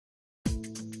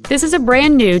This is a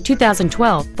brand new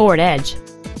 2012 Ford Edge.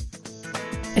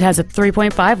 It has a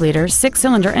 3.5-liter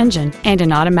six-cylinder engine and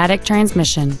an automatic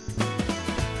transmission.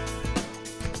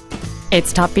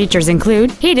 Its top features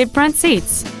include heated front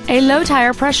seats, a low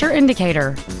tire pressure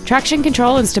indicator, traction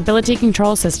control and stability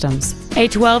control systems, a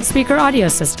 12-speaker audio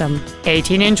system,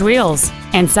 18-inch wheels,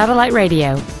 and satellite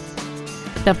radio.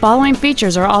 The following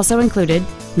features are also included: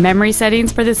 memory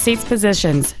settings for the seat's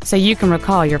positions so you can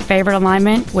recall your favorite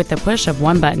alignment with the push of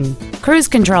one button, cruise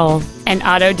control, an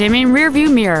auto-dimming rear-view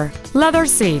mirror, leather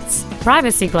seats,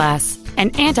 privacy glass,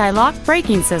 an anti-lock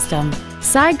braking system,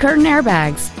 side curtain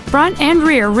airbags, front and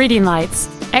rear reading lights,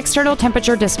 external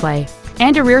temperature display,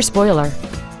 and a rear spoiler.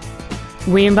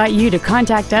 We invite you to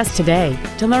contact us today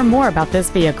to learn more about this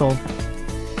vehicle.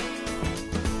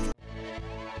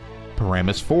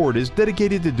 Paramus Ford is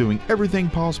dedicated to doing everything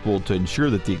possible to ensure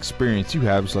that the experience you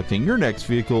have selecting your next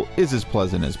vehicle is as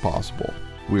pleasant as possible.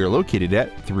 We are located at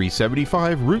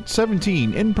 375 Route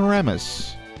 17 in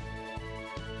Paramus.